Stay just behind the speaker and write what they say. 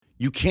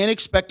You can't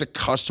expect a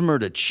customer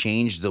to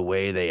change the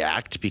way they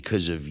act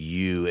because of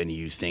you and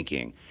you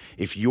thinking.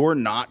 If you're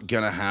not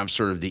going to have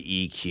sort of the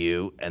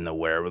EQ and the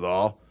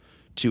wherewithal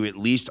to at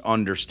least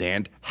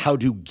understand how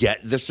to get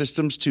the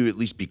systems to at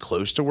least be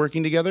close to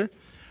working together,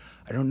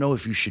 I don't know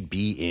if you should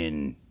be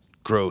in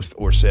growth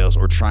or sales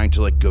or trying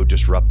to like go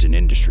disrupt an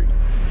industry.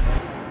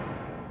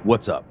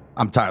 What's up?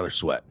 I'm Tyler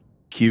Sweat.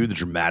 Cue the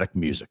dramatic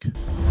music.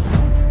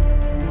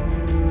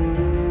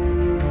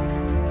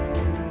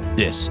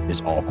 This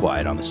is All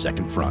Quiet on the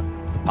Second Front,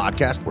 the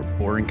podcast where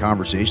boring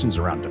conversations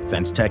around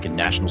defense tech and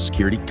national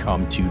security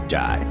come to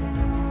die.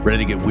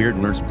 Ready to get weird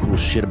and learn some cool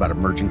shit about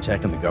emerging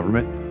tech and the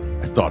government?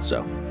 I thought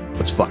so.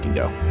 Let's fucking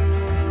go.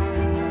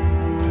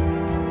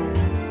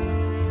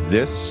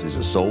 This is a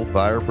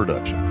Soulfire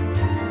production.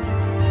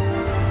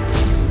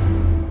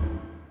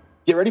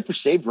 Get ready for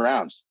Saved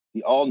Rounds,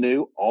 the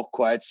all-new,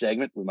 all-quiet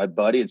segment with my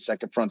buddy and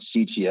Second Front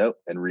CTO,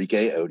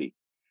 Enrique Odi,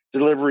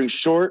 delivering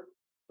short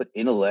but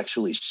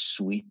intellectually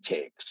sweet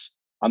takes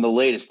on the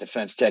latest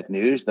defense tech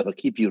news that'll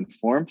keep you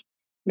informed,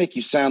 make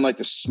you sound like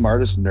the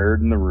smartest nerd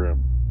in the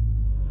room.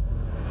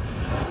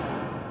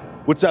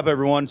 What's up,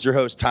 everyone? It's your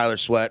host, Tyler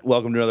Sweat.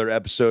 Welcome to another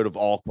episode of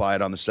All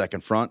Quiet on the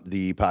Second Front,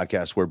 the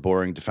podcast where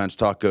boring defense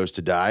talk goes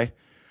to die.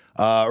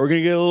 We're going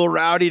to get a little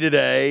rowdy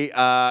today.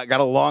 Got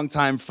a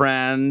longtime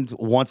friend,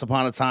 once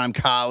upon a time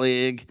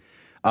colleague,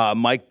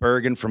 Mike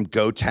Bergen from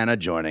GoTenna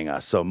joining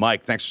us. So,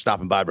 Mike, thanks for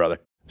stopping by, brother.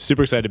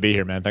 Super excited to be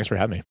here, man. Thanks for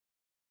having me.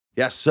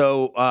 Yeah,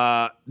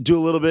 so do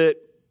a little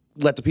bit,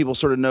 let the people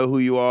sort of know who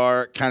you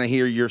are, kind of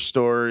hear your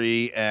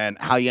story and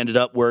how you ended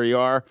up where you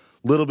are,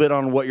 a little bit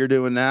on what you're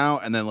doing now,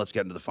 and then let's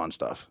get into the fun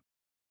stuff.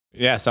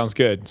 Yeah, sounds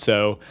good.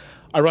 So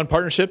I run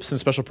partnerships and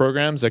special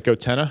programs at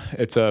GoTenna.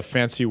 It's a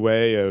fancy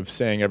way of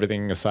saying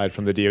everything aside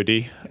from the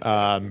DoD.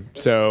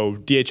 So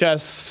DHS,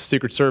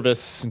 Secret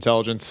Service,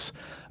 intelligence.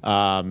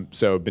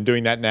 So I've been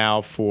doing that now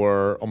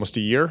for almost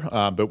a year,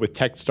 but with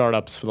tech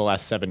startups for the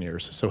last 7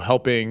 years. So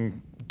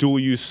helping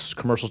dual-use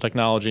commercial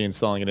technology and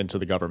selling it into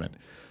the government.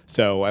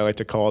 So I like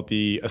to call it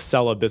the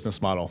Acela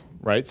business model,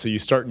 right? So you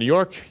start in New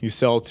York, you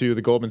sell to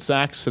the Goldman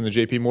Sachs and the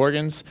JP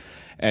Morgans,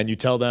 and you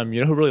tell them,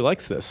 you know who really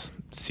likes this?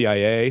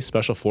 CIA,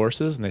 Special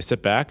Forces, and they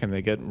sit back and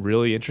they get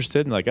really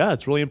interested and like,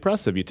 it's really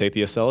impressive. You take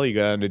the Acela, you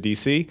go down to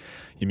DC,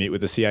 you meet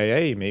with the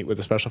CIA, you meet with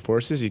the Special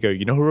Forces, you go,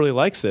 you know who really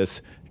likes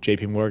this?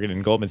 JP Morgan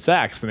and Goldman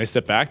Sachs. And they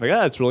sit back like,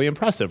 it's really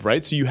impressive,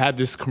 right? So you have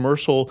this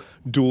commercial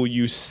dual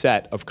use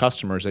set of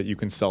customers that you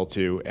can sell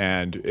to,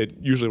 and it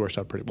usually works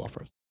out pretty well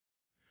for us.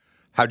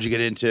 How'd you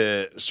get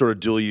into sort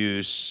of dual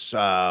use?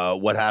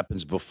 What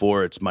happens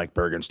before it's Mike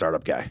Bergen,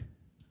 startup guy?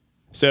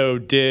 So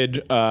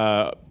did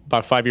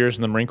about 5 years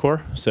in the Marine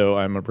Corps. So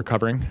I'm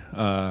recovering.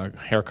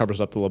 Hair covers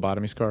up the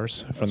lobotomy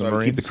scars from the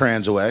Marines. Keep the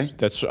crayons away.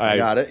 I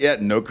got it. Yeah,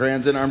 no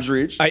crayons in arm's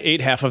reach. I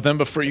ate half of them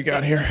before you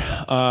got here.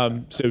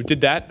 So did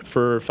that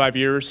for 5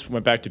 years,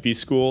 went back to B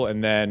school,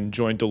 and then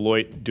joined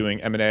Deloitte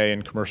doing M&A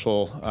and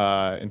commercial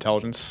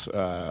intelligence,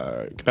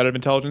 competitive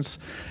intelligence,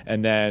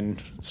 and then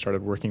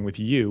started working with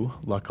you,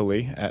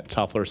 luckily, at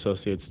Toffler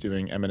Associates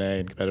doing M&A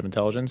and competitive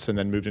intelligence, and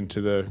then moved into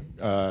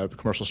the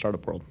commercial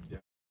startup world. Yeah.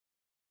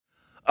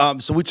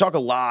 So we talk a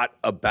lot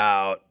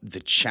about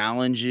the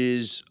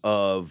challenges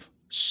of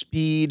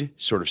speed,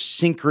 sort of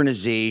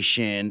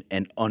synchronization,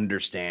 and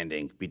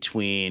understanding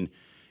between,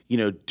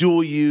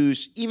 dual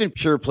use, even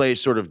pure play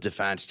sort of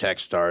defense tech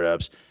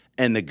startups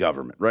and the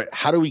government, right?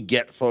 How do we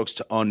get folks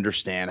to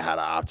understand how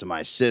to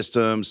optimize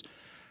systems,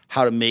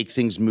 how to make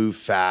things move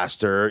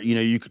faster?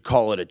 You could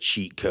call it a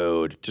cheat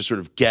code to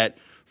sort of get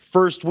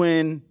first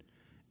win.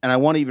 And I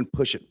want to even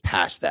push it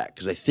past that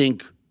because I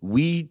think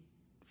we,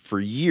 for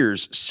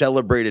years,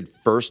 celebrated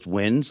first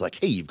wins like,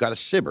 hey, you've got a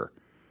SIBR,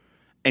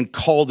 and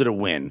called it a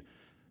win,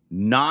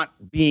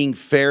 not being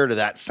fair to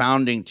that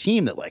founding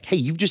team that like, hey,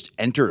 you've just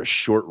entered a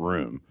short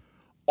room.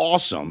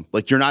 Awesome.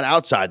 Like, you're not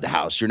outside the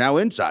house. You're now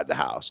inside the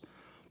house.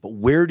 But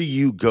where do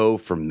you go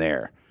from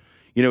there?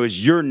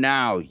 As you're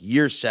now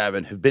year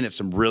 7, have been at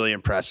some really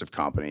impressive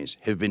companies,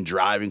 have been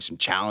driving some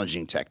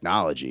challenging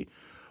technology.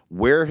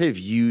 Where have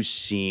you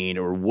seen,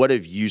 or what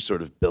have you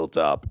sort of built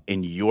up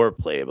in your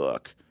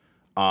playbook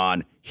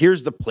on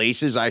here's the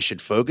places I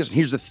should focus, and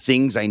here's the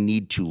things I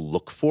need to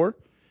look for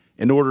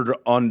in order to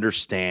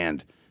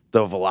understand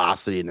the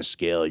velocity and the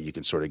scale you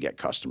can sort of get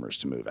customers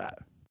to move at?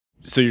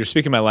 So you're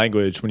speaking my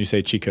language when you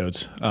say cheat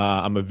codes.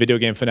 I'm a video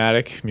game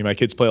fanatic. My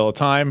kids play all the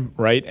time,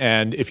 right?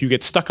 And if you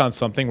get stuck on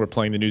something, we're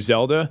playing the new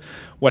Zelda,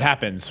 what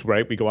happens,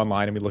 right? We go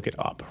online and we look it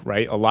up,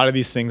 right? A lot of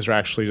these things are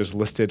actually just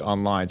listed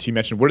online. So you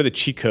mentioned, what are the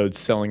cheat codes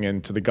selling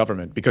into the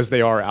government? Because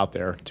they are out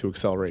there to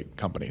accelerate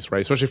companies,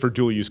 right? Especially for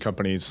dual use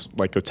companies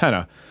like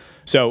GoTenna.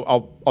 So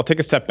I'll take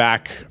a step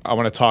back. I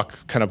want to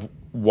talk kind of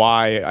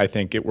why I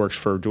think it works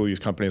for dual use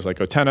companies like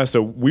Otena.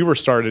 So we were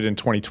started in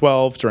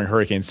 2012 during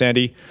Hurricane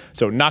Sandy.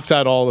 So it knocks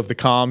out all of the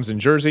comms in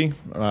Jersey.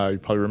 You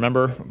probably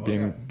remember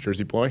being a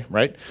Jersey boy,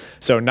 right?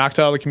 So it knocks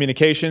out all the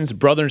communications.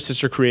 Brother and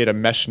sister create a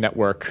mesh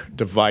network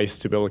device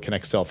to be able to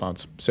connect cell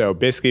phones. So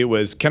basically it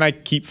was, can I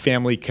keep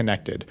family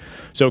connected?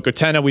 So at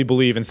Otena, we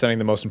believe in sending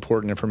the most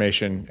important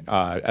information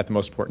at the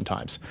most important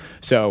times.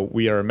 So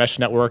we are a mesh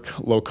network,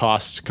 low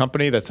cost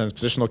company that sends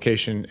position,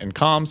 location, and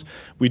comms.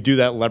 We do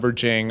that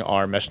leveraging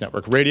our mesh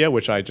network radio,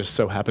 which I just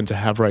so happen to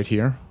have right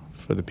here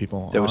for the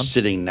people that on. was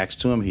sitting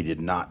next to him. He did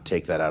not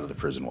take that out of the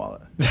prison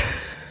wallet.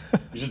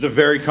 It's just a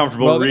very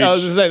comfortable reach. I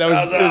was just saying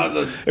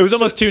it was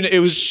almost too. It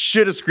was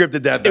should have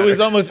scripted that better. It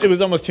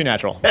was almost too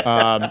natural.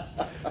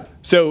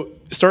 So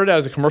started out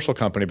as a commercial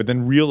company, but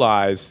then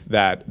realized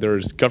that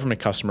there's government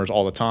customers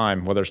all the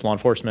time, whether it's law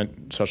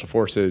enforcement, special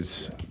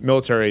forces,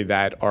 military,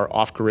 that are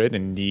off grid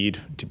and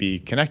need to be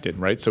connected,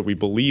 right? So we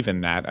believe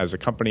in that as a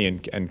company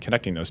and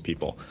connecting those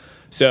people.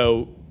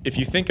 So if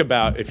you think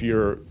about, if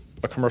you're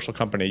a commercial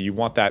company, you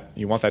want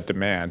that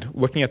demand.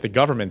 Looking at the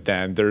government,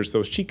 then there's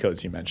those cheat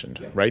codes you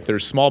mentioned, right?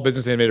 There's small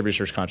business innovative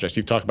research contracts.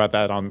 You've talked about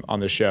that on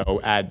the show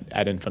ad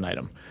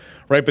infinitum,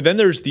 right? But then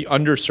there's the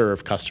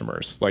underserved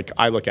customers, like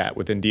I look at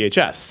within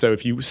DHS. So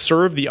if you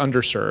serve the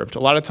underserved,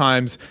 a lot of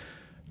times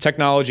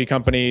technology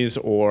companies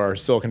or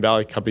Silicon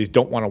Valley companies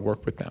don't want to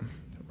work with them.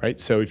 Right?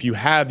 So if you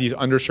have these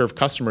underserved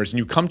customers and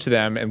you come to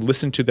them and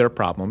listen to their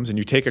problems and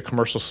you take a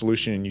commercial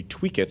solution and you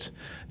tweak it,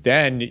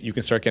 then you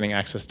can start getting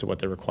access to what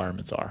their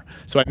requirements are.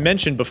 So I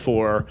mentioned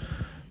before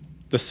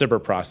the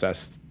CBER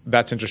process.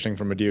 That's interesting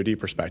from a DoD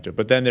perspective.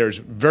 But then there's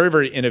very,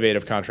 very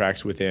innovative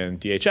contracts within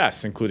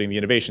DHS, including the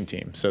innovation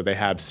team. So they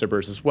have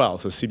CBERs as well.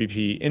 So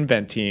CBP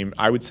Invent team,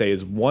 I would say,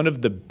 is one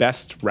of the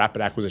best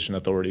rapid acquisition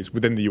authorities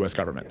within the US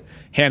government,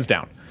 hands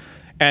down.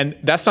 And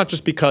that's not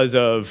just because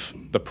of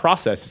the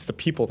process, it's the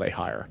people they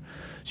hire.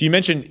 So you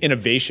mentioned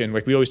innovation,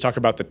 like we always talk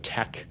about the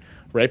tech,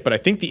 right? But I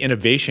think the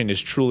innovation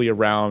is truly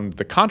around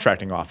the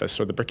contracting office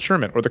or the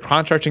procurement or the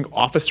contracting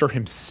officer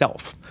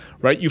himself,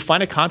 right? You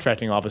find a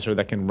contracting officer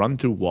that can run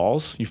through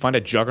walls. You find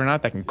a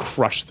juggernaut that can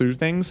crush through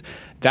things.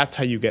 That's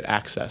how you get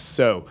access.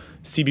 So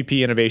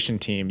CBP innovation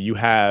team, you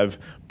have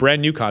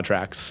brand new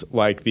contracts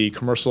like the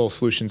Commercial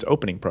Solutions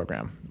Opening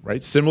Program,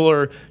 right?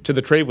 Similar to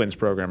the Trade Wins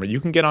program, where you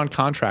can get on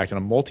contract in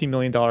a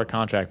multi-million-dollar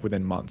contract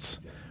within months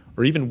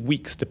or even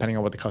weeks, depending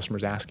on what the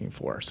customer's asking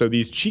for. So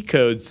these cheat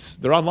codes,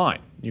 they're online.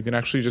 You can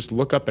actually just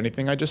look up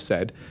anything I just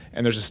said,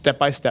 and there's a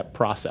step-by-step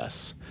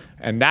process.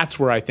 And that's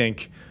where I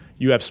think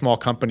you have small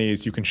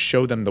companies, you can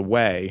show them the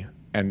way,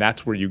 and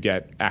that's where you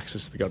get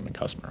access to the government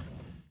customer.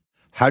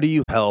 How do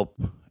you help,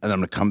 and I'm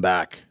going to come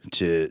back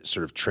to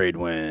sort of Trade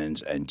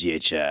Wins and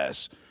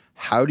DHS,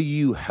 how do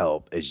you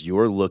help as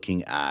you're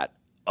looking at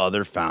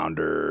other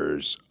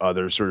founders,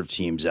 other sort of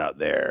teams out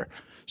there?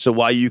 So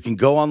while you can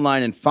go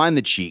online and find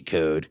the cheat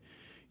code,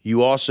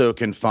 you also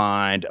can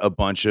find a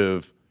bunch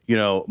of,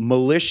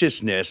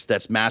 maliciousness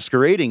that's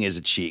masquerading as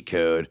a cheat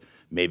code,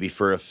 maybe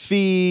for a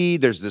fee.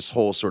 There's this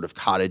whole sort of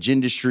cottage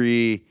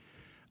industry.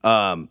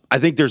 I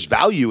think there's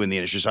value in the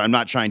industry, so I'm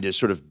not trying to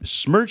sort of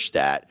besmirch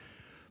that.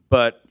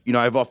 But,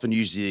 I've often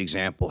used the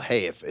example,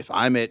 hey, if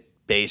I'm at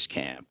base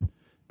camp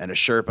and a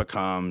Sherpa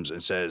comes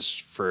and says,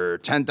 for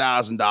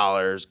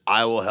 $10,000,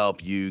 I will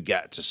help you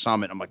get to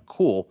Summit. I'm like,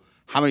 cool.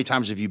 How many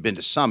times have you been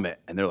to Summit?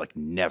 And they're like,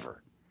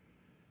 never.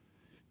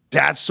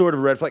 That's sort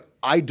of a red flag.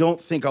 I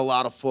don't think a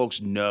lot of folks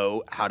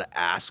know how to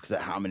ask the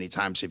how many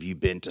times have you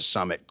been to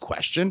Summit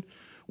question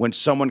when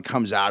someone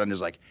comes out and is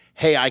like,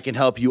 hey, I can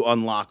help you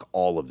unlock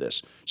all of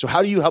this. So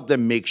how do you help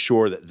them make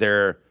sure that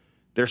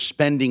they're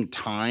spending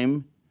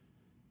time,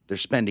 they're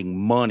spending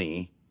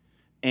money,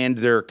 and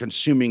they're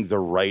consuming the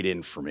right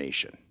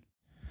information?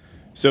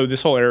 So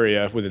this whole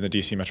area within the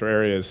DC metro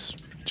area is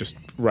just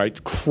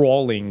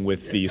crawling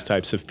with these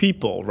types of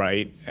people,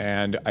 right?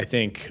 And I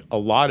think a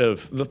lot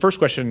of the first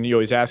question you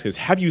always ask is,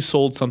 have you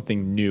sold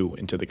something new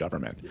into the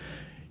government?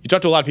 You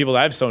talk to a lot of people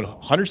that have sold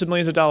hundreds of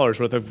millions of dollars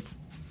worth of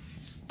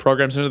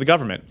programs into the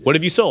government. What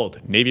have you sold?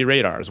 Navy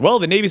radars. Well,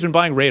 the Navy's been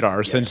buying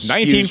radars since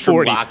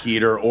 1940. From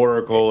Lockheed or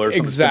Oracle or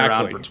something that's been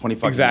around for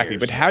 25 years. Exactly.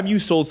 But have you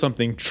sold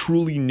something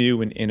truly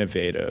new and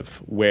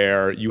innovative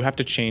where you have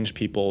to change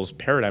people's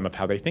paradigm of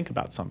how they think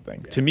about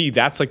something? Yeah. To me,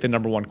 that's like the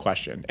number one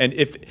question. And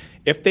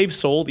if they've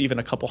sold even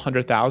a couple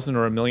 $100,000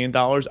 or $1 million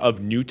of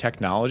new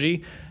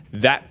technology,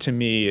 that to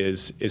me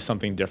is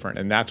something different.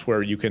 And that's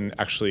where you can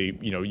actually,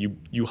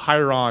 you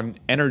hire on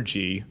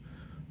energy,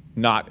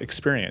 not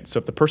experience. So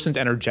if the person's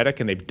energetic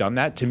and they've done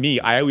that, to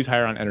me, I always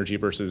hire on energy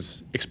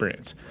versus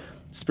experience.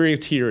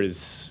 Experience here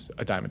is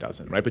a dime a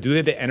dozen, right? But do they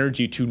have the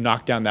energy to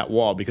knock down that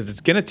wall? Because it's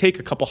going to take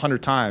a couple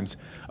hundred times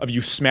of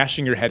you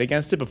smashing your head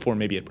against it before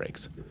maybe it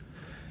breaks.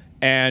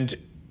 And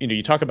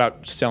you talk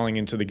about selling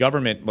into the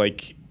government,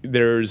 like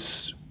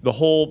there's the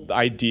whole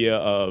idea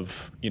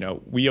of,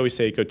 we always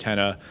say at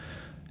Gotena,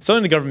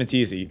 selling the government's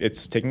easy.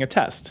 It's taking a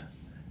test.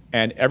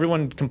 And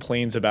everyone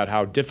complains about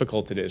how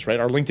difficult it is, right?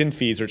 Our LinkedIn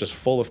feeds are just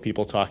full of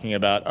people talking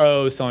about,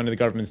 oh, selling to the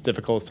government's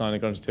difficult, selling to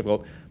the government's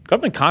difficult.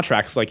 Government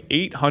contracts like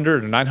 $800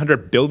 or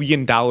 $900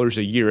 billion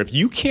a year. If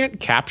you can't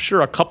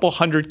capture a couple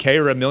 $100K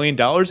or $1 million,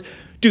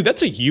 dude,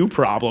 that's a you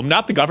problem,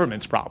 not the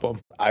government's problem.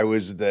 I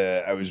was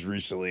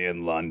recently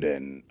in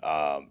London,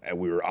 and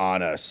we were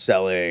on a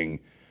selling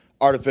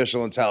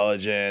artificial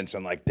intelligence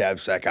and like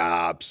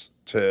DevSecOps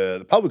to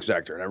the public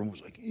sector, and everyone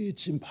was like,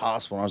 "It's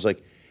impossible." And I was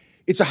like,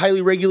 "It's a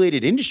highly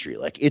regulated industry.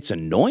 Like, it's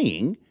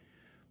annoying,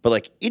 but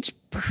like, it's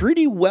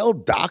pretty well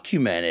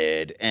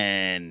documented.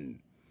 And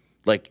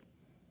like,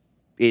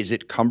 is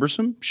it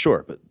cumbersome?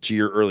 Sure, but to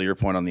your earlier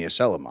point on the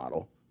Acela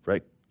model,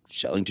 right?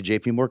 Selling to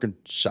JP Morgan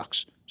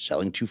sucks.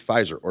 Selling to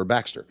Pfizer or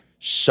Baxter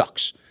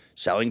sucks.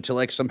 Selling to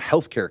like some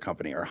healthcare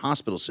company or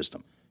hospital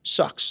system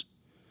sucks.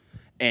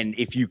 And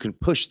if you can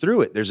push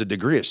through it, there's a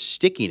degree of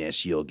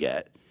stickiness you'll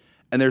get.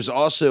 And there's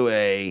also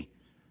I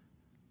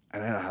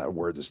don't know how to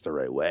word this the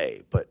right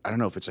way, but I don't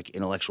know if it's like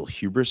intellectual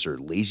hubris or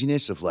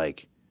laziness of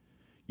like,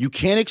 you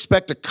can't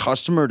expect a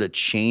customer to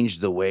change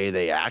the way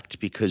they act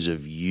because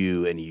of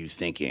you and you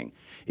thinking.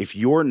 If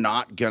you're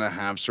not going to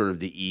have sort of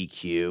the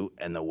EQ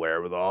and the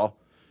wherewithal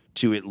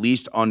to at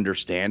least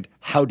understand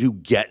how to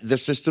get the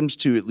systems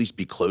to at least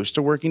be close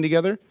to working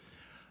together,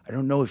 I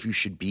don't know if you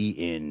should be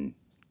in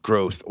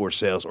growth or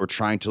sales or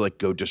trying to like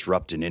go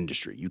disrupt an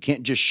industry. You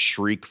can't just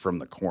shriek from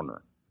the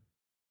corner.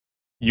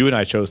 You and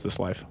I chose this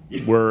life.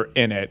 We're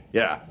in it.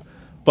 Yeah.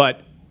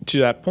 But to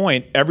that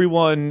point,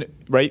 everyone,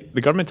 right? The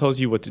government tells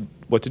you what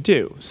to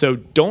do. So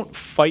don't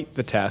fight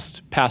the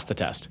test, pass the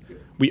test.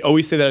 We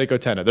always say that at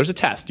GoTenna. There's a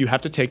test you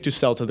have to take to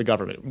sell to the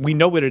government. We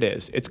know what it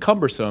is. It's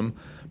cumbersome,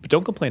 but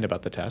don't complain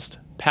about the test.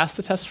 Pass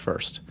the test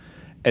first.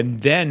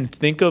 And then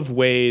think of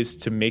ways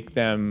to make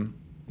them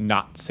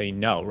not say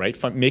no, right?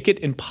 Make it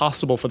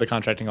impossible for the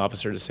contracting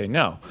officer to say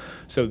no.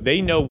 So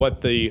they know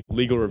what the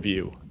legal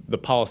review, the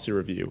policy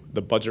review,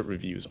 the budget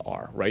reviews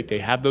are, right? They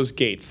have those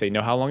gates. They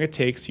know how long it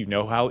takes. You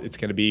know how it's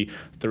going to be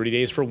 30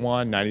 days for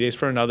one, 90 days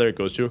for another. It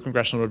goes to a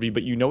congressional review,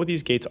 but you know what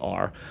these gates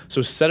are.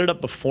 So set it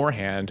up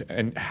beforehand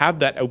and have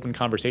that open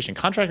conversation.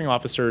 Contracting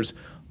officers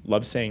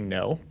love saying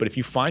no, but if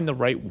you find the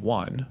right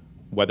one,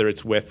 whether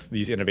it's with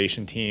these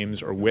innovation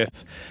teams or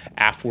with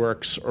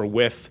AFWorks or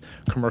with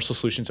commercial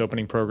solutions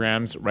opening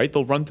programs, right?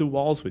 They'll run through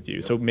walls with you.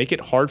 So make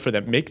it hard for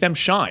them. Make them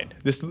shine.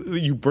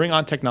 You bring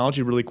on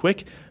technology really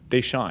quick,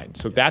 they shine.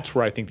 So that's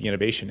where I think the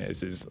innovation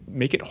is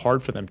make it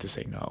hard for them to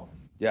say no.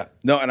 Yeah.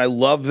 No, and I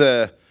love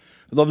the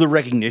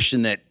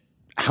recognition that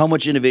how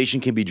much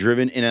innovation can be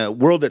driven in a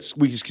world that's,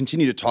 we just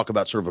continue to talk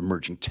about sort of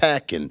emerging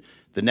tech and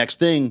the next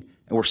thing,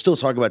 and we're still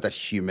talking about that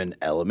human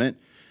element.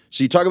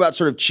 So you talk about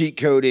sort of cheat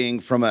coding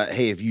from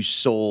hey, have you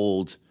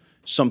sold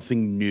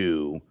something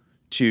new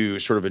to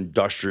sort of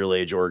industrial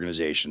age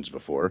organizations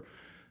before?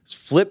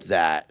 Flip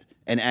that,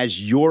 and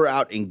as you're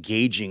out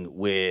engaging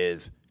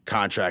with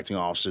contracting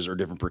offices or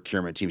different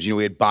procurement teams,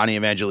 we had Bonnie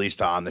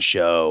Evangelista on the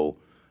show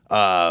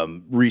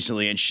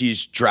recently, and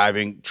she's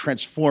driving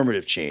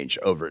transformative change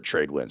over at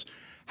Tradewinds.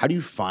 How do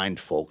you find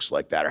folks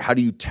like that, or how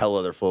do you tell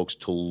other folks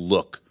to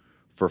look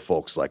for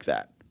folks like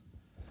that?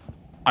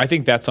 I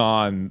think that's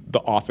on the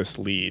office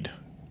lead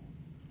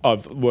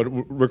of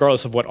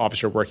regardless of what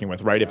office you're working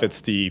with, right? If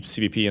it's the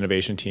CVP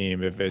innovation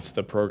team, if it's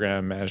the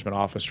program management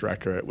office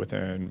directorate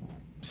within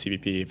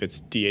CVP, if it's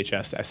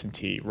DHS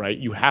S&T, right?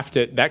 You have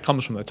to, that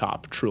comes from the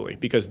top, truly,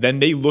 because then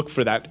they look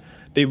for that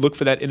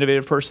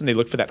innovative person, they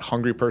look for that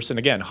hungry person.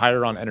 Again,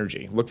 hire on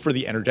energy. Look for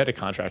the energetic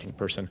contracting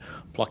person,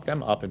 pluck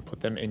them up and put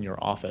them in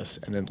your office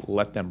and then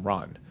let them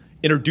run.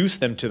 Introduce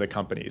them to the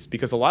companies,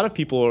 because a lot of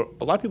people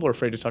are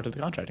afraid to talk to the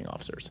contracting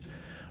officers,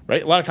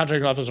 right? A lot of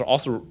contracting officers are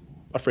also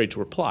afraid to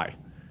reply,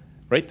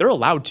 right? They're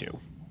allowed to.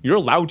 You're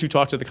allowed to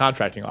talk to the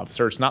contracting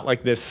officer. It's not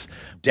like this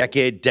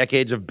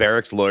decades of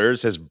barracks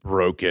lawyers has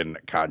broken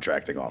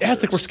contracting officers. Yeah,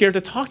 it's like we're scared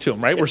to talk to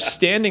them, right? We're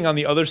standing on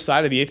the other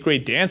side of the 8th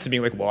grade dance and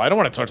being like, well, I don't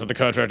want to talk to the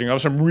contracting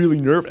officer. I'm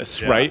really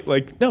nervous, right?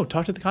 Like, no,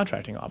 talk to the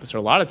contracting officer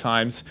a lot of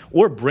times,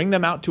 or bring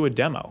them out to a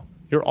demo.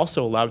 You're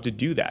also allowed to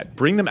do that.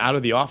 Bring them out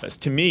of the office.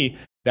 To me,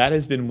 that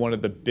has been one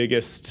of the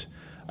biggest,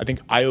 I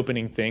think,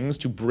 eye-opening things,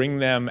 to bring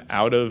them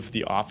out of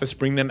the office,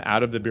 bring them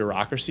out of the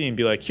bureaucracy and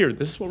be like, here,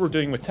 this is what we're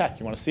doing with tech.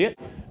 You want to see it?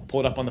 Pull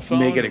it up on the phone.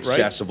 Make it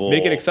accessible. Right?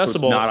 Make it accessible.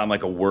 So it's not on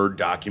like a Word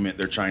document.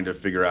 They're trying to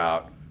figure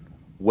out,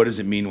 what does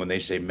it mean when they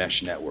say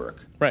mesh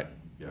network? Right.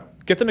 Yeah.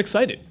 Get them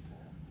excited.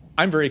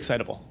 I'm very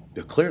excitable.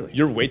 Yeah, clearly.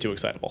 You're way too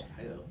excitable.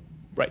 I know.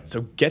 Right.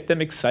 So get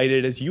them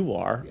excited as you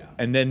are,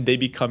 and then they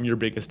become your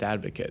biggest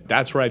advocate.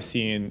 That's where I've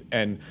seen,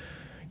 and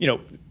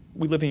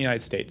we live in the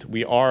United States.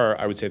 We are,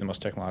 I would say, the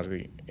most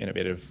technologically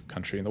innovative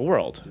country in the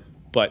world.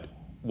 But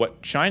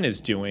what China's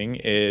doing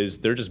is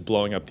they're just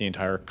blowing up the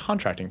entire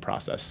contracting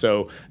process.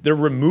 So they're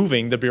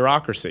removing the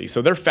bureaucracy.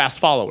 So they're fast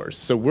followers.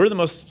 So we're the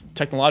most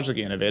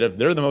technologically innovative.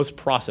 They're the most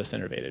process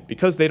innovative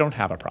because they don't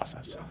have a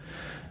process. Yeah.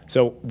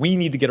 So we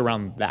need to get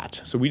around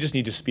that. So we just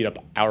need to speed up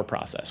our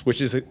process,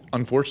 which is,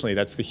 unfortunately,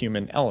 that's the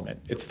human element.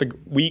 It's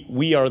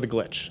we are the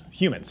glitch,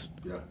 humans,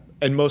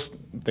 and most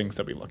things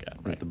that we look at.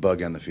 Right. The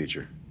bug and the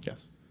feature.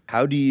 Yes.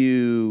 How do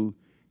you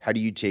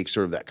take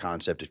sort of that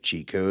concept of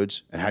cheat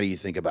codes and how do you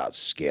think about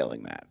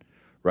scaling that,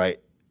 right?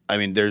 I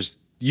mean,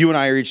 you and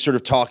I are each sort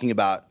of talking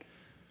about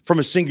from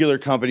a singular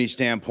company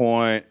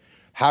standpoint,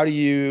 how do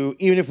you,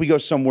 even if we go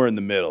somewhere in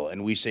the middle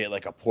and we say it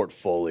like a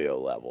portfolio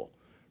level,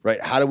 right?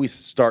 How do we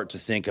start to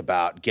think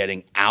about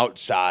getting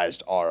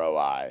outsized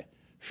ROI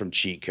from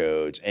cheat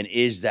codes? And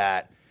is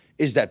that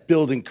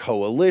building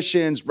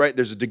coalitions, right?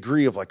 There's a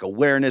degree of like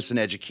awareness and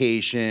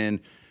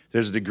education.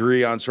 There's a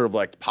degree on sort of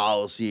like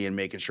policy and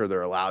making sure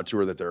they're allowed to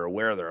or that they're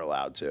aware they're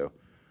allowed to.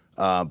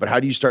 But how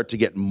do you start to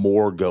get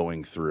more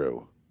going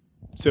through?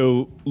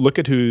 So look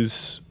at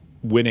who's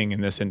winning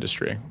in this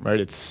industry, right?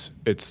 It's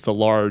the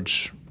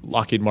large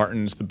Lockheed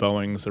Martins, the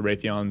Boeings, the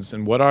Raytheons,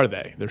 and what are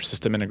they? They're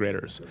system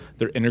integrators.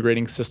 They're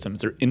integrating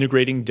systems. They're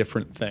integrating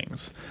different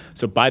things.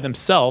 So by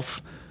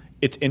themselves,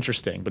 it's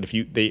interesting, but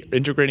they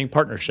integrating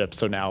partnerships.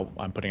 So now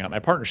I'm putting out my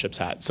partnerships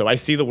hat. So I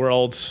see the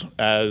world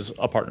as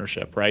a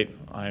partnership, right?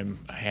 I'm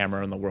a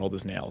hammer and the world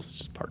is nails. It's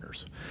just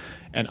partners.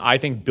 And I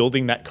think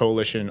building that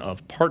coalition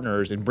of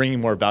partners and bringing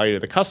more value to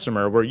the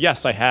customer, where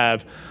yes, I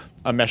have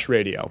a mesh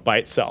radio by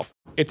itself.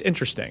 It's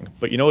interesting,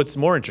 but it's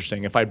more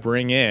interesting if I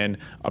bring in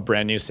a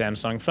brand new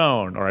Samsung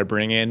phone, or I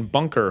bring in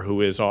Bunker,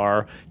 who is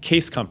our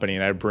case company,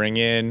 and I bring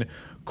in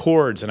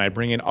cords and I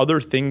bring in other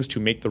things to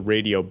make the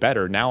radio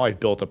better. Now I've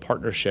built a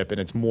partnership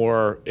and it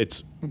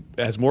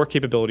has more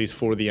capabilities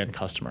for the end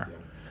customer,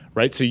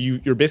 right? So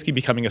you're basically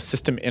becoming a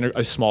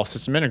small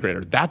system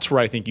integrator. That's where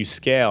I think you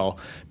scale,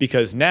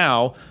 because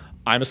now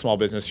I'm a small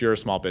business, you're a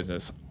small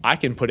business. I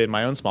can put in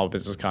my own small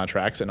business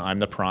contracts and I'm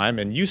the prime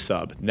and you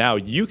sub. Now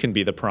you can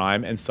be the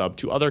prime and sub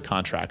to other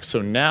contracts.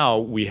 So now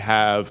we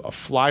have a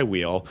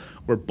flywheel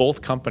where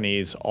both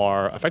companies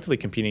are effectively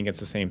competing against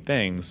the same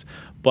things,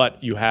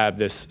 but you have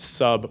this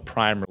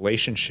sub-prime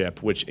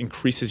relationship, which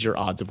increases your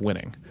odds of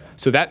winning.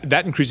 So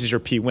that increases your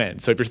P-win.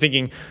 So if you're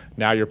thinking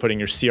now you're putting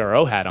your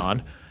CRO hat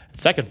on,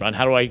 second front,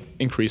 how do I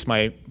increase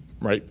my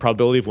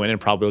probability of win and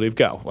probability of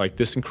go? Like,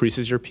 this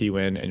increases your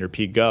P-win and your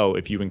P-go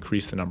if you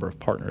increase the number of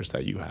partners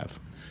that you have.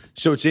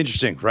 So it's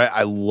interesting, right?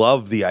 I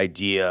love the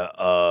idea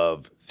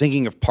of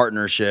thinking of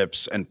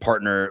partnerships and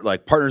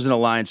partners and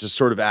alliances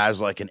sort of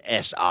as like an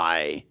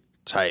SI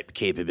type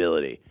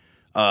capability.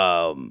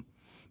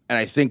 And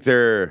I think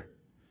there's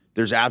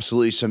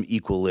absolutely some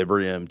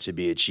equilibrium to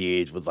be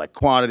achieved with like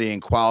quantity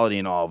and quality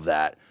and all of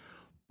that.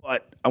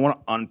 But I want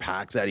to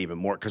unpack that even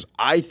more, because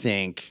I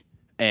think,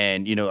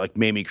 and like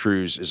Mamie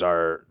Cruz is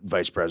our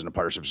vice president of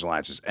partnerships and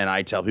alliances, and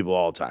I tell people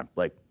all the time,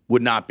 like,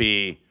 would not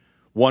be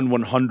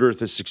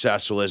 1/100th as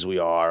successful as we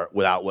are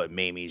without what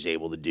Mamie's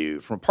able to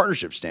do from a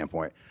partnership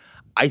standpoint.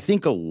 I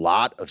think a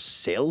lot of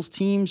sales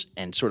teams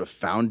and sort of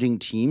founding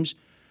teams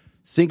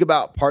think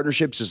about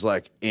partnerships as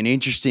like an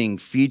interesting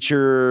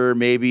feature.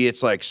 Maybe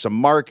it's like some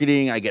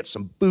marketing, I get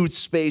some booth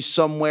space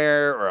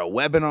somewhere or a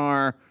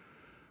webinar.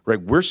 Right?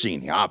 We're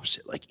seeing the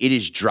opposite. Like, it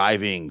is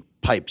driving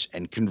pipes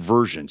and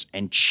conversions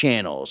and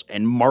channels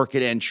and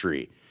market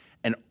entry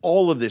and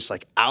all of this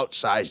like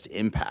outsized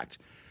impact.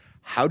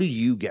 How do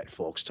you get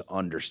folks to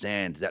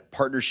understand that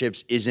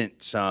partnerships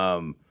isn't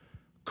some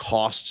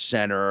cost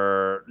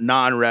center,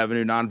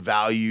 non-revenue,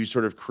 non-value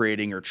sort of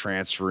creating or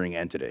transferring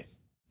entity?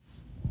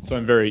 So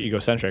I'm very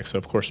egocentric. So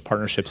of course,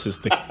 partnerships is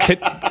the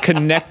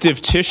connective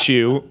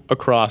tissue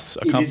across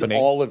a company. It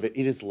is all of it.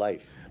 It is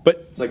life.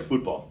 But it's like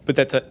football.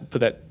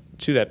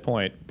 To that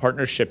point,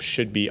 partnerships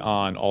should be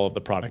on all of the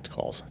product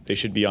calls. They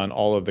should be on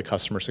all of the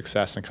customer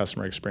success and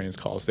customer experience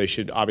calls. They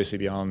should obviously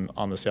be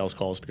on the sales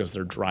calls because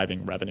they're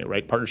driving revenue,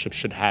 right? Partnerships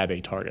should have a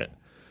target.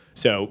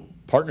 So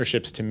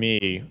partnerships, to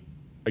me,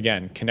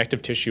 again,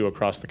 connective tissue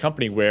across the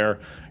company where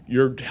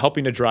you're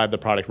helping to drive the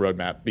product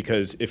roadmap.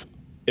 Because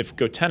if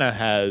Gotenna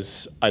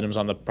has items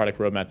on the product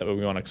roadmap that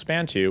we want to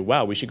expand to,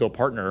 wow, we should go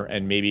partner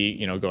and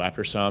maybe go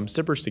after some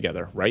zippers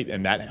together, right?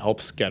 And that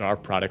helps get our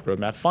product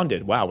roadmap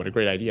funded. Wow, what a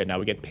great idea. Now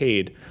we get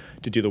paid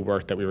to do the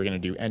work that we were going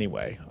to do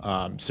anyway.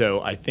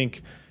 So I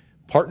think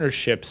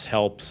partnerships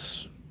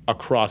helps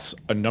across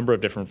a number of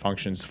different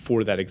functions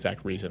for that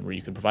exact reason, where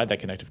you can provide that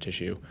connective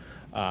tissue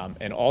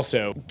and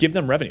also give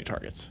them revenue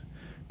targets.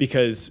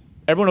 Because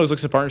everyone always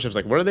looks at partnerships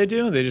like, what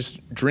do? They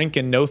just drink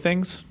and know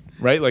things,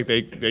 right? Like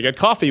they get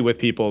coffee with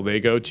people, they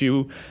go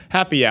to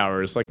happy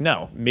hours. Like,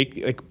 no,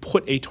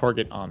 put a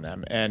target on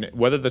them. And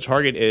whether the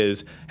target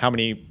is how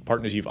many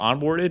partners you've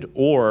onboarded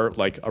or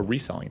like a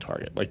reselling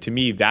target. Like, to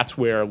me, that's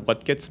where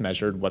what gets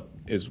measured, what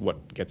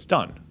gets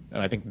done.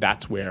 And I think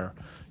that's where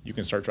you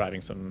can start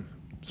driving some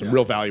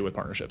real value with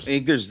partnerships. I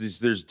think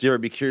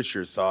I'd be curious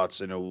your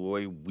thoughts in a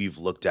way we've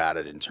looked at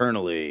it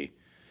internally,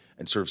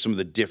 and sort of some of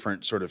the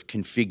different sort of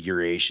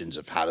configurations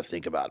of how to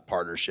think about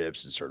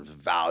partnerships and sort of the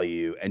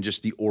value and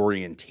just the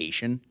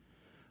orientation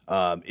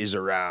is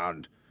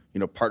around,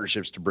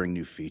 partnerships to bring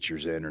new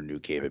features in or new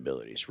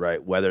capabilities,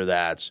 right? Whether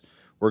that's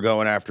we're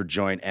going after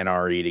joint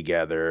NRE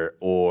together,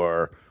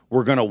 or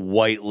we're going to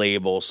white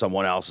label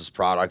someone else's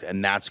product,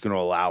 and that's going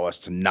to allow us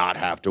to not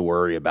have to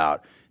worry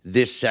about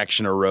this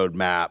section of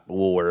roadmap.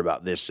 We'll worry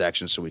about this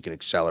section so we can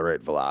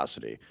accelerate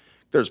velocity.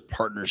 There's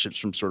partnerships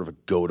from sort of a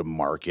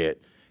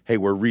go-to-market. hey,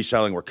 we're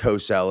reselling, we're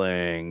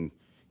co-selling,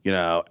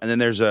 and then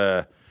there's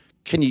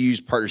can you use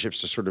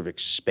partnerships to sort of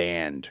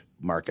expand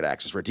market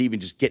access, right? To even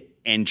just get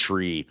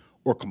entry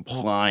or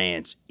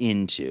compliance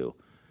into.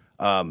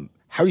 How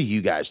do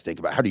you guys think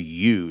about, how do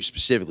you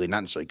specifically,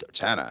 not necessarily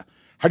Gotana,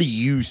 how do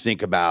you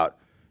think about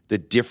the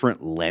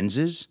different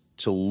lenses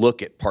to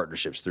look at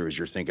partnerships through as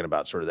you're thinking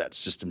about sort of that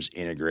systems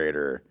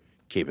integrator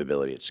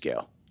capability at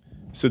scale?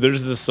 So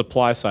there's the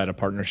supply side of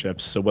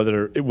partnerships. So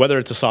whether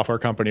it's a software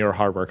company or a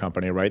hardware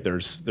company, right?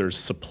 There's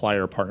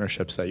supplier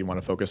partnerships that you want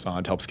to focus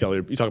on to help scale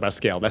you talk about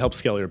scale, that helps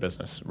scale your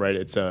business, right?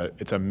 It's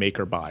a make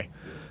or buy.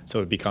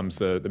 So it becomes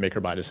the make or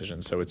buy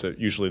decision. So it's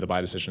usually the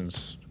buy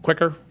decision's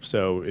quicker.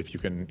 So if you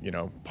can,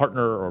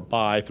 partner or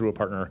buy through a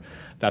partner,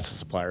 that's the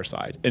supplier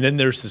side. And then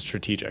there's the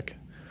strategic.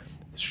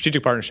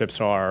 Strategic partnerships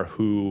are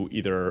who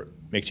either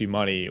makes you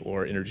money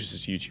or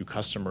introduces you to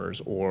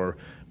customers or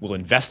will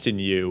invest in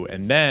you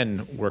and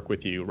then work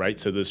with you, right?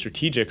 So the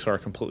strategics are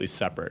completely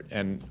separate.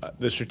 And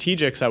the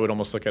strategics I would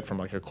almost look at from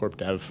like a corp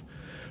dev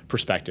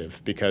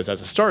perspective, because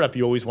as a startup,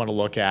 you always want to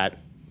look at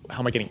how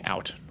am I getting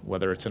out,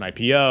 whether it's an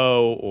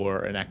IPO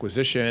or an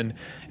acquisition.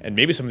 And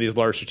maybe some of these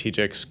large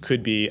strategics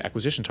could be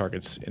acquisition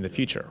targets in the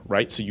future,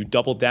 right? So you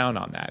double down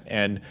on that.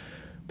 And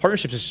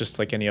partnerships is just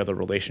like any other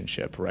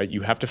relationship, right?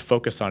 You have to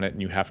focus on it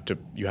and you have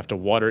to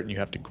water it and you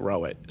have to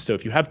grow it. So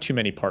if you have too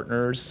many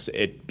partners,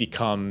 it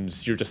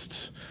becomes you're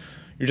just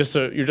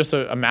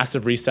a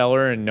massive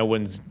reseller and no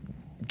one's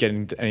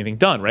getting anything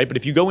done, right? But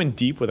if you go in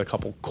deep with a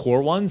couple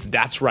core ones,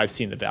 that's where I've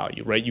seen the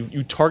value, right?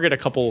 You target a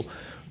couple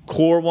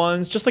core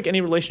ones, just like any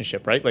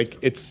relationship, right? Like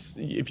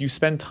if you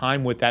spend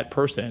time with that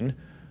person,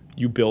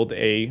 you build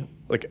a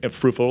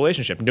fruitful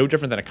relationship, no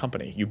different than a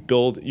company.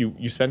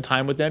 You spend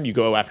time with them, you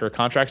go after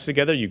contracts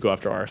together, you go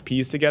after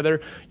RFPs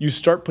together, you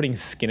start putting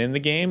skin in the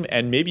game,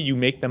 and maybe you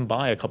make them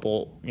buy a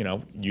couple,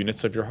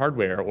 units of your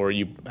hardware, or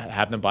you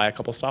have them buy a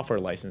couple software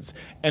license,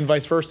 and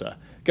vice versa.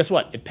 Guess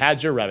what? It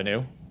pads your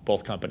revenue,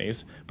 both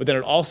companies, but then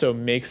it also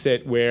makes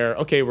it where,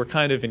 okay, we're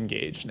kind of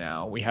engaged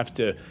now. We have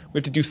to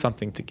do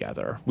something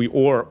together.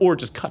 Or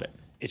just cut it.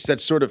 It's that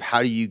sort of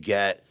how do you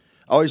get,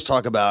 I always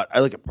talk about, I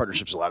look at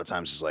partnerships a lot of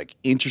times as like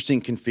interesting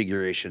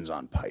configurations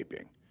on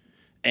piping.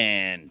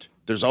 And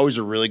there's always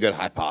a really good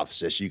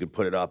hypothesis. You can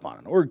put it up on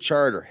an org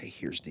chart or, hey,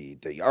 here's the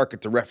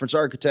reference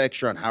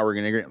architecture on how we're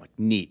going to integrate. I'm like,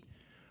 neat.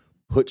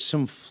 Put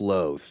some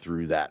flow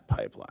through that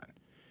pipeline.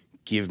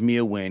 Give me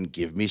a win.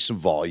 Give me some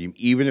volume.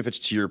 Even if it's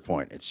to your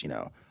point, it's,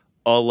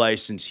 a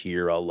license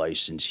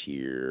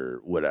here,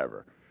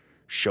 whatever.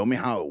 Show me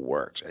how it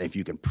works. And if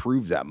you can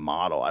prove that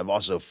model, I've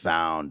also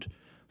found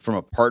from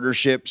a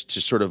partnerships to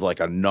sort of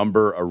like a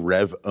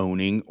rev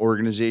owning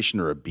organization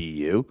or a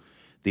BU,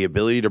 the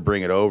ability to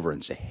bring it over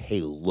and say,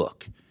 hey,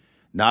 look,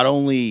 not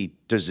only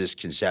does this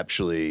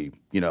conceptually,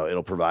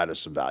 it'll provide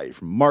us some value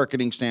from a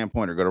marketing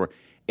standpoint or go to work,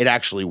 it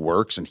actually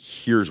works. And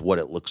here's what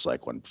it looks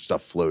like when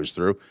stuff flows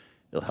through.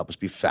 It'll help us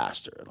be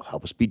faster. It'll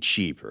help us be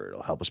cheaper.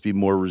 It'll help us be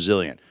more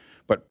resilient.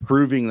 But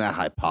proving that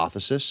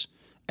hypothesis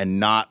and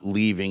not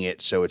leaving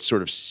it so it's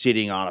sort of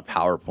sitting on a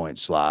PowerPoint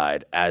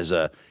slide as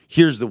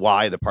here's the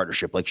why of the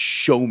partnership, like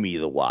show me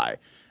the why.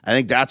 I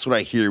think that's what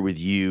I hear with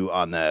you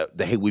on the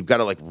hey, we've got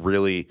to like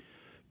really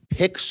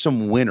pick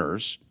some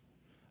winners.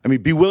 I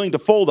mean, be willing to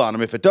fold on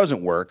them if it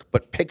doesn't work,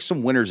 but pick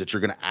some winners that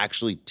you're going to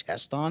actually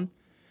test on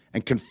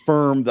and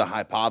confirm the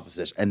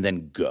hypothesis and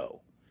then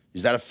go.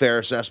 Is that a fair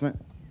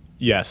assessment?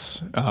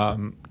 Yes.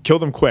 Kill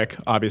them quick,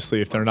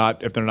 obviously, if they're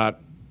not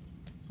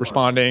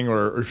responding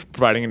or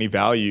providing any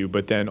value,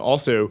 but then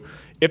also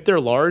if they're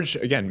large,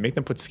 again, make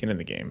them put skin in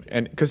the game.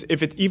 And because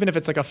even if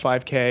it's like a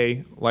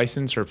 5K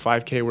license or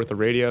 5K worth of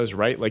radios,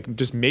 right? Like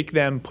just make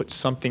them put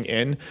something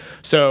in.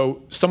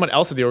 So someone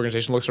else at the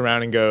organization looks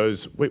around and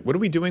goes, wait, what are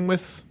we doing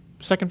with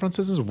Second Front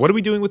Systems? What are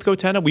we doing with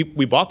Gotana?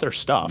 We bought their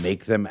stuff.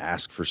 Make them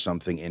ask for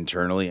something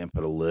internally and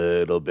put a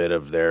little bit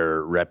of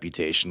their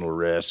reputational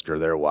risk or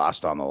their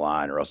WAST on the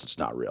line, or else it's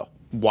not real.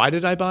 Why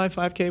did I buy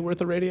 5K worth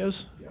of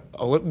radios? Yeah.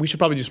 We should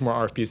probably do some more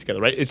RFPs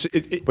together, right? It's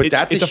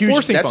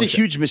a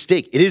huge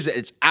mistake.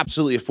 It's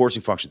absolutely a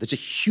forcing function. That's a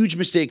huge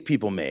mistake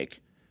people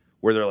make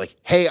where they're like,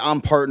 hey,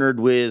 I'm partnered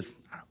with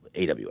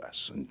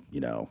AWS. And,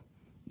 no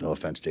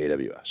offense to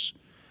AWS.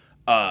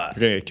 You're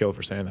going to get killed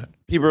for saying that.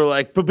 People are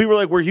like,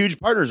 we're huge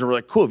partners. And we're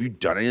like, cool, have you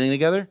done anything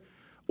together?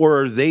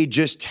 Or are they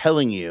just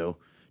telling you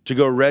to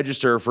go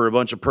register for a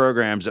bunch of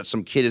programs that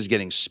some kid is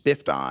getting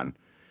spiffed on?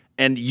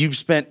 And you've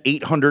spent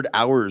 800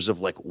 hours of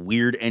like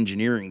weird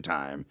engineering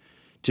time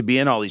to be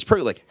in all these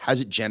programs. Like,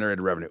 has it generated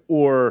revenue?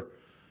 Or,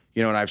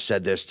 and I've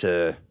said this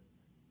to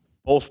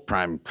both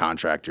prime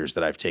contractors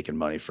that I've taken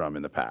money from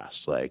in the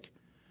past. Like,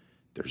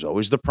 there's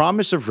always the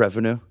promise of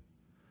revenue,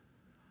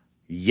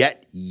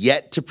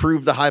 yet to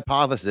prove the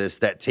hypothesis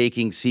that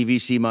taking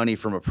CVC money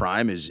from a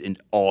prime is in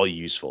all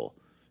useful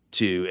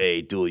to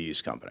a dual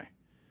use company.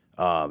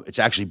 It's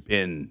actually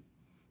been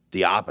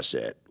the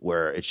opposite,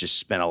 where it's just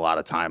spent a lot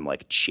of time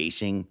like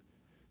chasing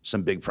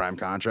some big prime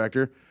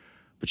contractor,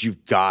 but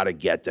you've got to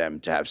get them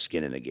to have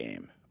skin in the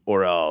game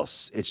or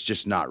else it's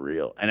just not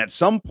real. And at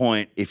some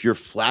point, if you're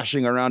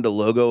flashing around a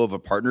logo of a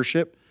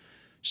partnership,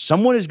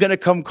 someone is going to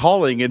come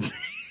calling and say,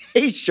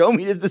 hey, show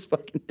me that this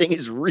fucking thing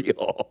is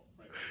real.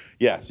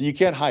 Yeah, so you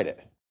can't hide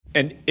it.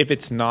 And if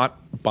it's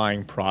not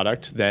buying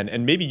product, then,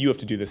 and maybe you have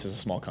to do this as a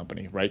small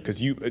company, right?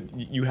 Because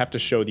you have to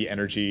show the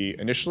energy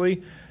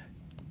initially.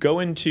 Go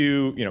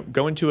into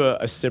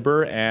a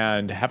SIBR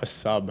and have a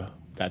sub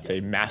that's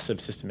a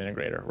massive system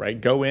integrator, right?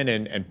 Go in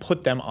and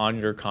put them on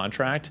your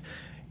contract.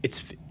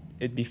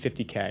 It'd be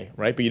 $50K,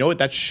 right? But you know what?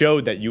 That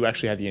showed that you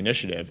actually had the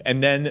initiative,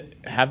 and then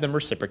have them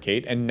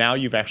reciprocate. And now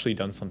you've actually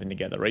done something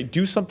together, right?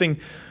 Do something.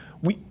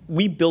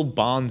 We build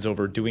bonds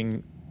over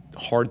doing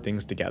hard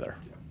things together,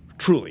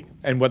 truly.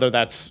 And whether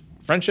that's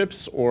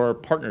friendships or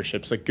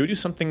partnerships, like go do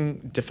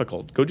something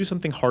difficult, go do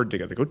something hard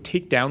together, go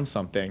take down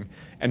something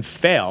and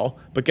fail.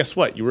 But guess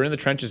what? You were in the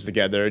trenches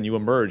together and you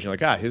emerge. You're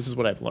like, this is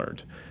what I've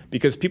learned.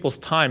 Because people's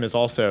time is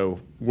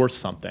also worth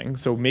something.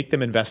 So make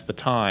them invest the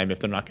time if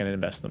they're not going to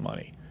invest the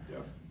money. Yeah.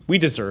 We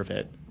deserve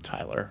it,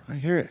 Tyler. I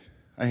hear it.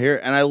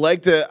 And I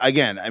like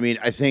again, I mean,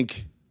 I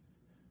think,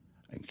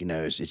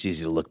 it's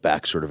easy to look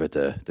back sort of at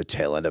the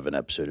tail end of an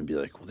episode and be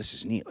like, well, this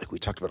is neat. Like we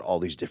talked about all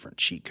these different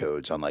cheat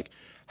codes on like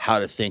how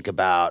to think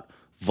about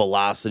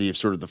velocity of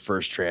sort of the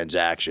first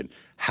transaction,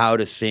 how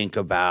to think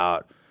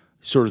about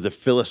sort of the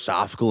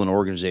philosophical and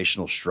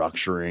organizational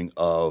structuring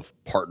of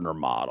partner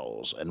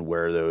models and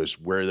where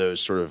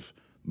those sort of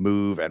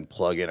move and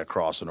plug in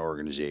across an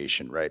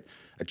organization, right?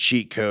 A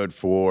cheat code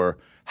for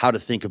how to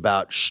think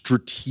about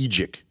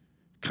strategic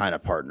kind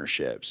of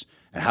partnerships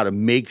and how to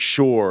make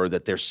sure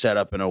that they're set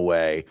up in a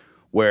way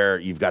where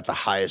you've got the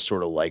highest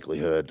sort of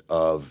likelihood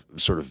of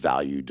sort of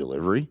value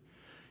delivery.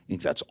 I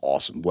think that's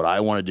awesome. What I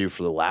want to do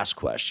for the last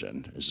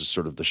question is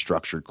sort of the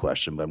structured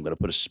question, but I'm going to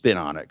put a spin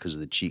on it because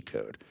of the cheat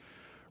code,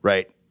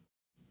 right?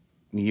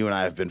 You and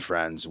I have been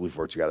friends. We've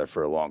worked together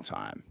for a long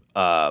time.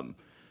 I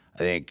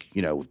think,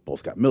 we've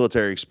both got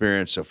military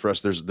experience. So for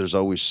us, there's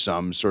always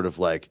some sort of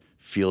like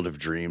field of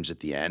dreams at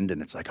the end.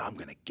 And it's like, I'm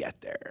going to get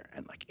there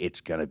and like,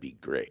 it's going to be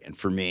great. And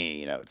for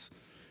me, it's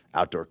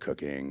outdoor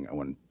cooking. I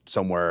went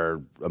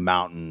somewhere, a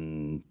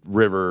mountain,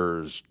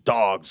 rivers,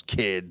 dogs,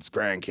 kids,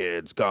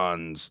 grandkids,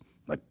 guns,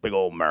 like big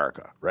old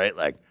America, right?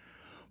 Like,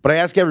 but I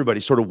ask everybody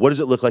sort of, what does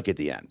it look like at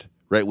the end,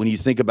 right? When you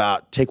think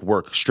about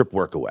strip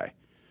work away,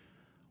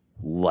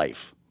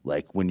 life.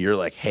 Like when you're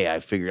like, hey, I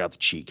figured out the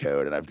cheat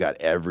code and I've got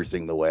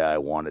everything the way I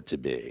want it to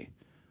be.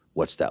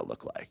 What's that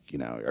look like?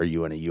 Are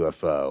you in a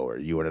UFO? Are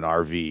you in an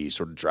RV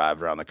sort of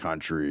drive around the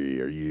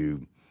country? Are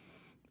you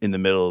in the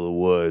middle of the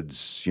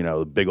woods,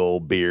 big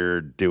old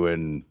beard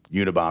doing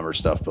Unabomber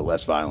stuff, but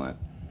less violent?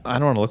 I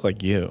don't want to look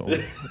like you.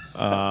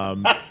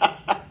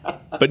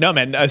 But no,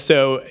 man.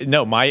 So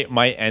no,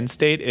 my end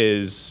state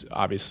is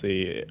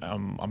obviously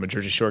I'm a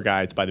Jersey Shore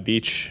guy. It's by the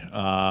beach.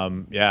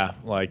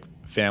 Like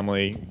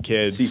family,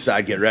 kids.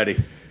 Seaside, get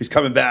ready. He's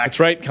coming back. That's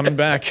right, coming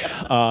back.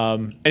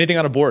 Anything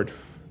on a board.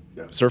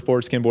 Yeah.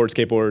 Surfboard, skimboard,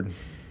 skateboard,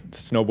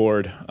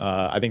 snowboard.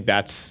 I think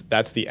that's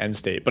the end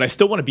state. But I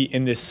still want to be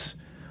in this.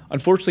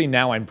 Unfortunately,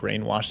 now I'm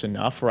brainwashed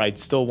enough where I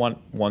still want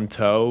one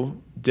toe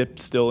dipped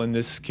still in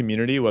this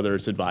community, whether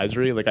it's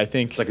advisory. Like I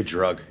think it's like a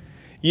drug.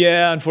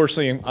 Yeah,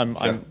 unfortunately,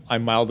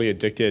 I'm mildly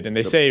addicted. And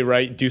they say,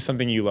 right, do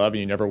something you love and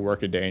you never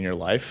work a day in your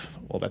life.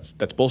 Well,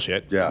 that's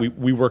bullshit. Yeah.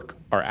 We work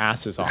our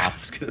asses off. I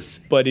was gonna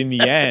say. But in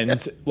the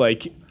end,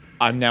 like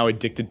I'm now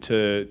addicted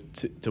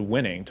to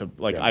winning.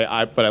 But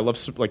I love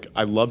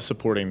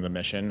supporting the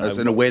mission.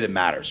 In a way that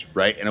matters,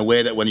 right? In a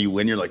way that when you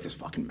win, you're like, this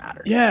fucking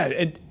matters. Yeah,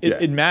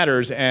 it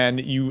matters, and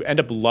you end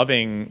up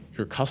loving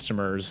your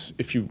customers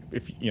if you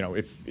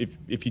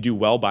do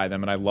well by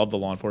them. And I love the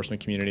law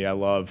enforcement community. I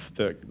love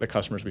the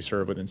customers we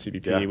serve within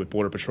CBP, with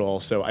Border Patrol.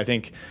 So I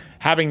think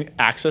having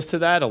access to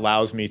that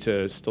allows me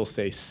to still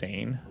stay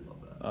sane.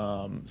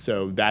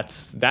 So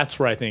that's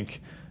where I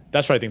think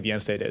the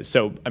end state is.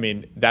 So I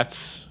mean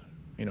that's.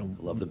 I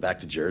love the back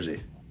to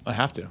Jersey. I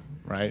have to,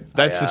 right?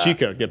 That's the cheat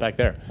code. Get back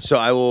there. So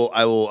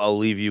I'll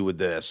leave you with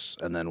this,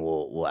 and then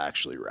we'll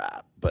actually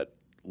wrap. But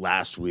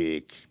last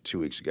week, 2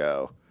 weeks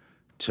ago,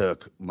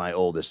 took my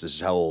oldest. This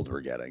is how old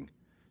we're getting,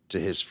 to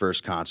his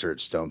first concert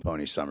at Stone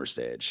Pony Summer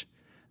Stage,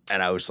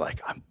 and I was like,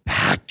 I'm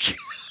back.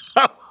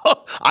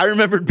 I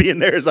remembered being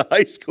there as a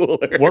high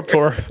schooler. Warped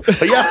Tour.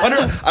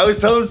 I was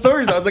telling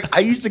stories. I was like, I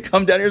used to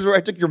come down here where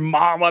I took your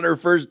mom on her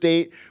first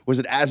date. Was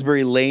at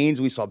Asbury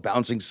Lanes. We saw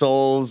Bouncing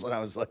Souls. And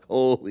I was like,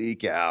 holy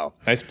cow.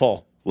 Nice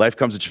pull. Life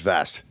comes at you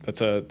fast.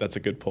 That's a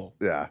good pull.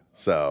 Yeah.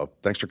 So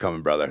thanks for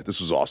coming, brother. This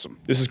was awesome.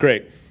 This is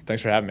great.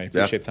 Thanks for having me.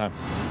 Appreciate the time.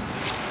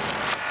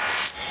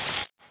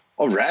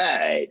 All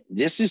right.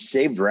 This is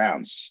Saved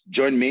Rounds.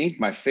 Join me,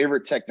 my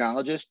favorite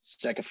technologist,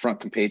 second front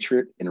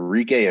compatriot,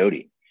 Enrique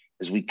Odi,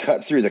 as we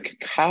cut through the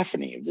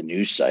cacophony of the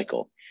news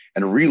cycle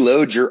and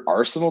reload your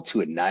arsenal to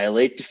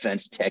annihilate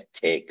defense tech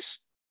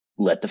takes.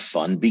 Let the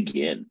fun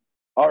begin.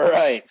 All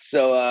right.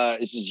 So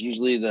this is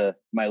usually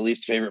my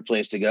least favorite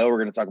place to go. We're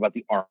going to talk about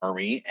the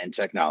Army and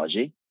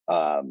technology.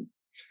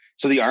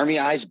 So the Army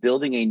is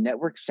building a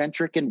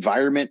network-centric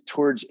environment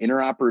towards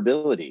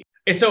interoperability.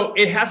 And so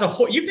it has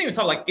you can even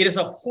talk like it is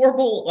a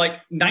horrible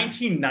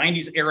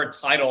 1990s era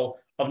title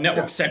of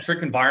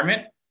network-centric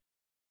environment.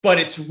 but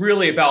it's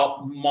really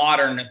about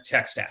modern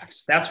tech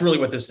stacks. That's really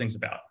what this thing's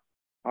about.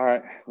 All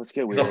right, let's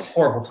get weird. The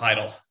horrible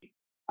title.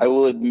 I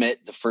will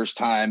admit, the first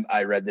time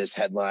I read this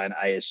headline,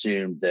 I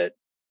assumed that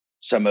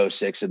some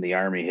 06 in the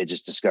Army had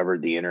just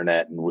discovered the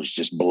internet and was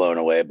just blown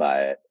away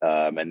by it.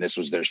 And this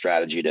was their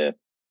strategy to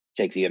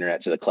take the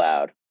internet to the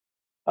cloud.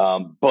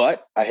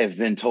 But I have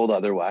been told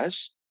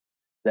otherwise,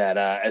 that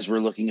as we're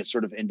looking at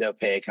sort of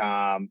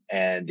Indo-PACOM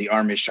and the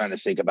Army is trying to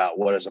think about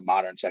what does a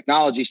modern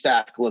technology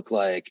stack look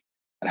like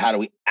and how do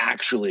we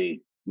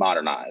actually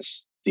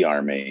modernize the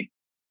Army,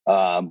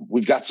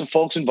 we've got some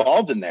folks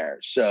involved in there.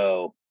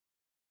 So,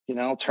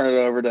 I'll turn it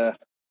over to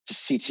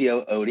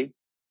CTO Odie.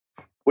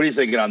 What are you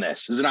thinking on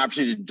this? Is it an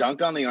opportunity to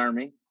dunk on the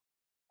Army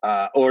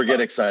or get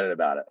excited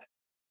about it?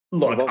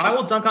 Look, I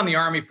will dunk on the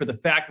Army for the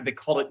fact that they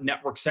called it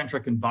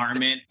network-centric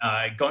environment,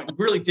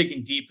 really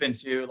digging deep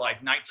into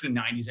like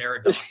 1990s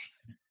era.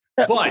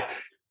 But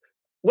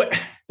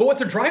what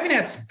they're driving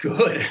at's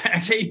good.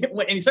 Actually,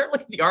 when you start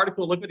looking at the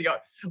article, look at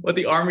what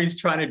the Army's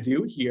trying to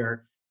do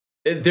here.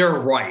 They're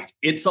right.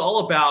 It's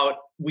all about,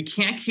 we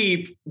can't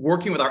keep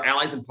working with our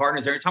allies and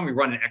partners. Every time we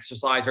run an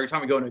exercise, every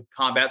time we go into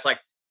combat, it's like,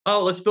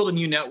 oh, let's build a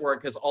new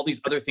network because all these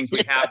other things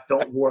we have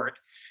don't work.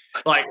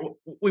 Like,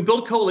 we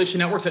build coalition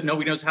networks that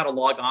nobody knows how to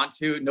log on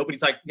to.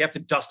 Nobody's like, you have to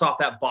dust off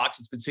that box.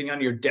 It's been sitting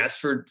on your desk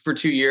for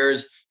 2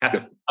 years. Have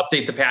to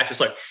update the patches.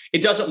 Like,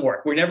 it doesn't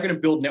work. We're never going to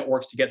build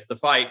networks to get to the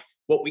fight.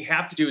 What we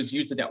have to do is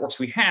use the networks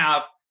we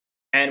have,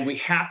 and we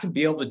have to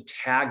be able to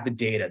tag the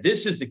data.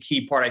 This is the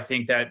key part, I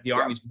think, that the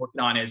Army's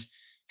working on is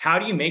how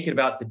do you make it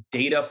about the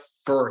data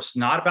first,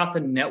 not about the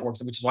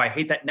networks, which is why I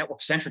hate that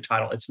network-centric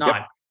title. It's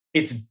not.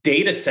 It's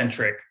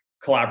data-centric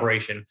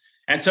collaboration.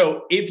 And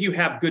so if you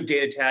have good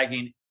data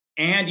tagging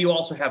and you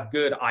also have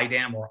good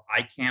IDAM or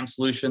ICAM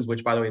solutions,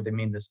 which, by the way, they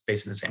mean this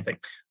basically the same thing.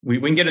 We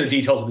can get into the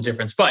details of the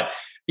difference. But,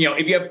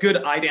 if you have good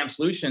IDAM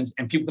solutions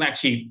and people can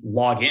actually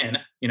log in,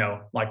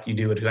 like you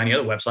do to any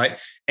other website,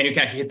 and you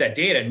can actually hit that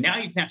data, now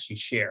you can actually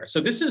share. So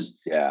this is,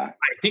 I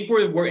think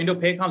where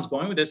Indo-PACOM is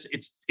going with this,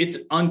 it's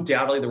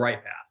undoubtedly the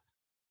right path.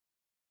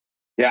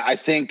 Yeah, I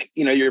think,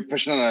 you're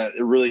pushing on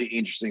a really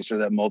interesting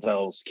sort of that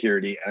multi-level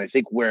security. And I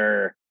think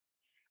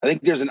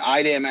there's an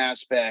IDAM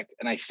aspect,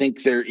 and I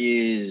think there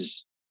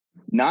is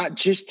not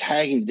just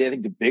tagging. I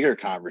think the bigger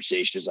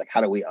conversation is like,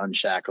 how do we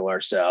unshackle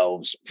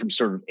ourselves from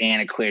sort of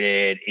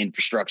antiquated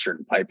infrastructure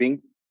and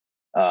piping,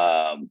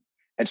 and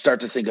start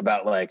to think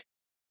about like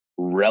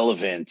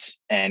relevant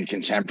and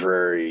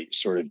contemporary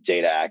sort of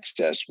data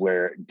access,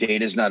 where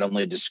data is not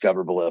only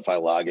discoverable if I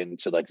log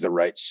into like the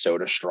right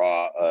soda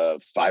straw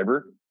of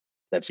fiber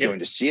that's going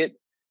to see it.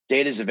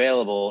 Data is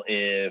available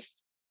if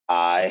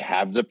I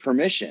have the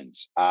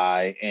permissions.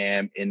 I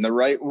am in the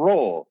right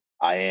role.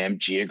 I am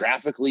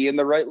geographically in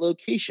the right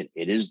location.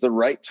 It is the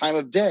right time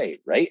of day,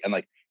 right? And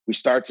like we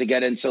start to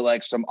get into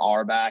like some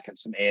RBAC and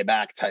some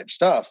ABAC type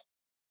stuff,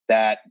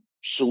 that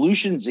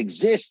solutions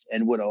exist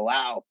and would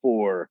allow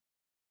for,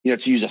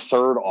 to use a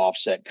third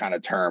offset kind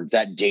of term,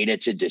 that data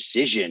to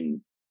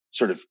decision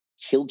sort of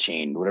kill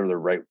chain, whatever the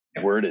right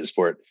word is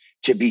for it,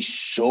 to be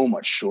so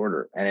much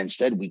shorter. And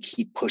instead we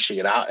keep pushing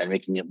it out and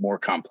making it more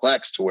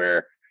complex to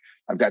where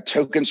I've got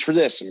tokens for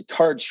this and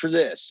cards for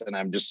this, and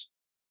I'm just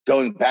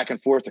going back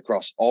and forth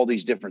across all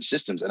these different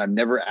systems, and I'm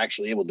never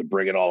actually able to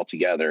bring it all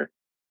together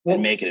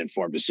and make an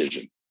informed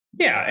decision.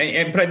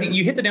 Yeah, but I think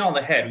you hit the nail on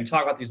the head. We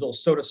talk about these little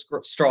soda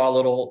straw,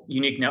 little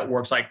unique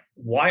networks. Like,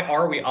 why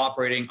are we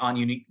operating on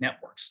unique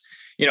networks?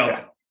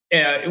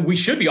 We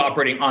should be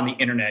operating on the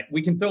internet.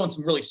 We can throw in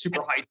some really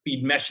super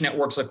high-speed mesh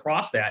networks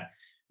across that.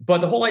 But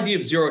the whole idea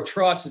of zero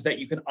trust is that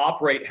you can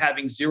operate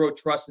having zero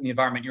trust in the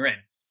environment you're in.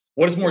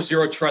 What is more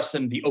zero trust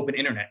than the open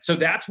internet? So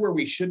that's where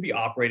we should be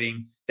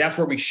operating. That's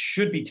where we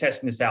should be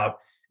testing this out.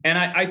 And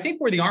I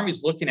think where the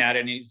Army's looking at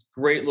it, and it's a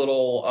great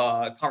little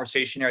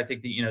conversation here. I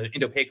think the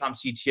Indo-PACOM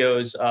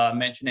CTOs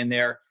mentioned in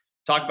there,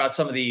 talk about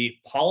some of the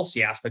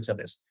policy aspects of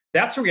this.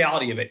 That's the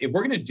reality of it. If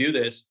we're going to do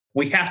this,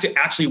 we have to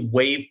actually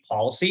waive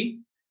policy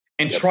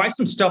and try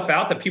some stuff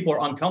out that people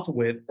are uncomfortable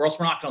with, or else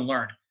we're not going to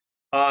learn.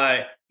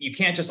 You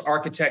can't just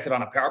architect it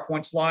on a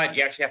PowerPoint slide.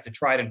 You actually have to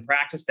try it in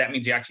practice. That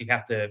means you actually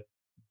have to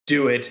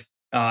do it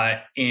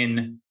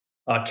in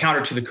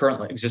counter to the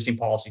current existing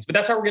policies. But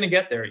that's how we're going to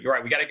get there. You're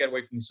right. We got to get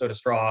away from the soda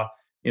straw,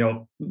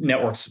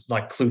 networks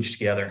like kludged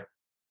together.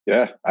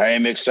 Yeah, I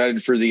am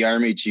excited for the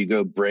Army to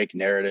go break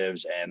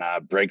narratives and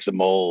break the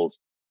mold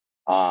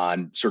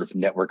on sort of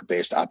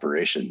network-based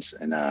operations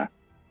and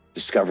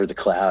discover the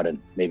cloud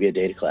and maybe a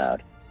data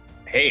cloud.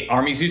 Hey,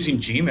 Army's using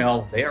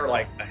Gmail. They are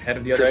like ahead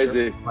of the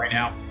other right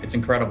now. It's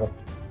incredible.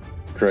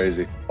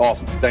 Crazy.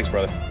 Awesome. Thanks,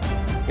 brother.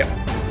 Yep.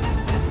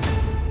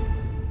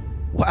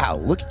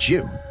 Wow, look at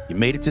you. You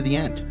made it to the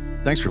end.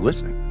 Thanks for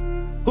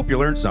listening. Hope you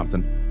learned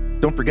something.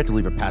 Don't forget to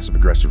leave a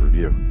passive-aggressive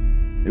review.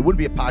 It wouldn't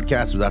be a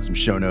podcast without some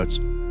show notes,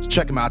 so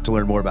check them out to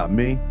learn more about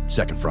me,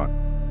 Second Front.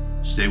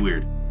 Stay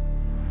weird.